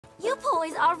You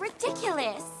boys are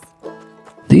ridiculous.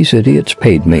 These idiots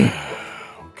paid me.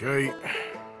 Okay.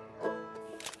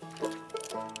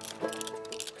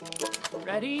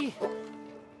 Ready?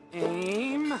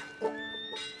 Aim.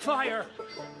 Fire.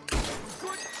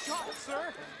 Good shot,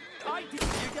 sir. I did. You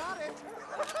got it.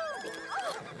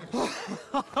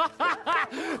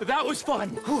 That was fun.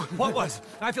 What was?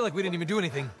 I feel like we didn't even do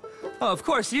anything. Oh, of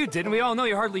course you didn't. We all know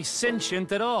you're hardly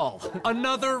sentient at all.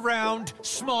 Another round,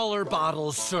 smaller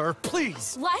bottles, sir,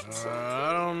 please. What?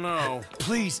 I don't know.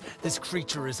 Please, this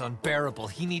creature is unbearable.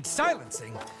 He needs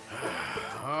silencing.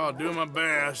 I'll do my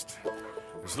best.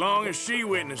 As long as she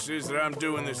witnesses that I'm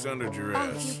doing this under Oh,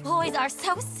 duress. you boys are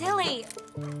so silly.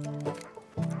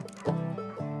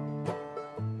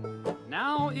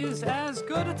 Now is as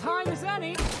good a time as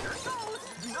any. Here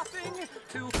goes. Nothing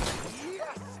to...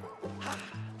 Yes!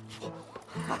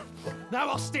 Now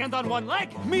I'll stand on one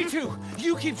leg. Me too.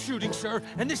 You keep shooting, sir,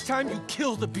 and this time you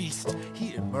kill the beast.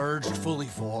 He emerged fully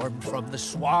formed from the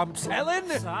swamps, Helen.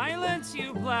 Silence,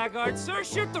 you blackguard. Sir,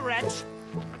 shoot the wretch.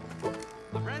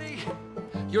 I'm ready.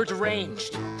 You're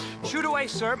deranged. Shoot away,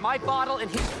 sir. My bottle and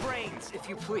his brains, if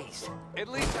you please. At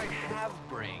least I have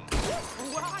brains.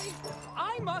 Why?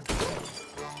 I must...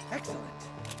 Excellent.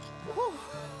 Whew.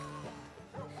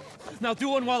 Now do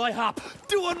one while I hop.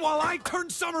 Do one while I turn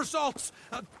somersaults.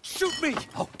 Shoot me.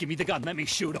 Oh, give me the gun. Let me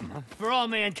shoot him. For all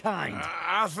mankind.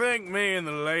 I think me and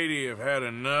the lady have had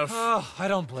enough. Oh, I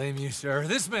don't blame you, sir.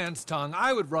 This man's tongue,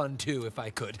 I would run too if I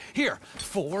could. Here,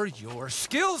 for your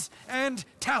skills and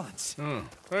talents.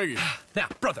 Thank you. Now,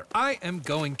 brother, I am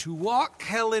going to walk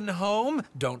Helen home.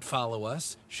 Don't follow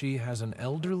us. She has an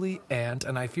elderly aunt,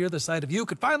 and I fear the sight of you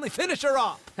could finally finish her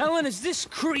off. Helen, is this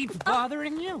creep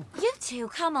bothering you? You two,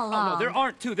 come along. Oh, no, there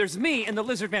aren't two. There's me and the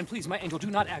lizard man. Please, my angel, do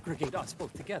not aggregate us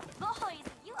both together. Boys,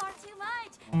 you are too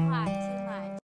much. Why, too much?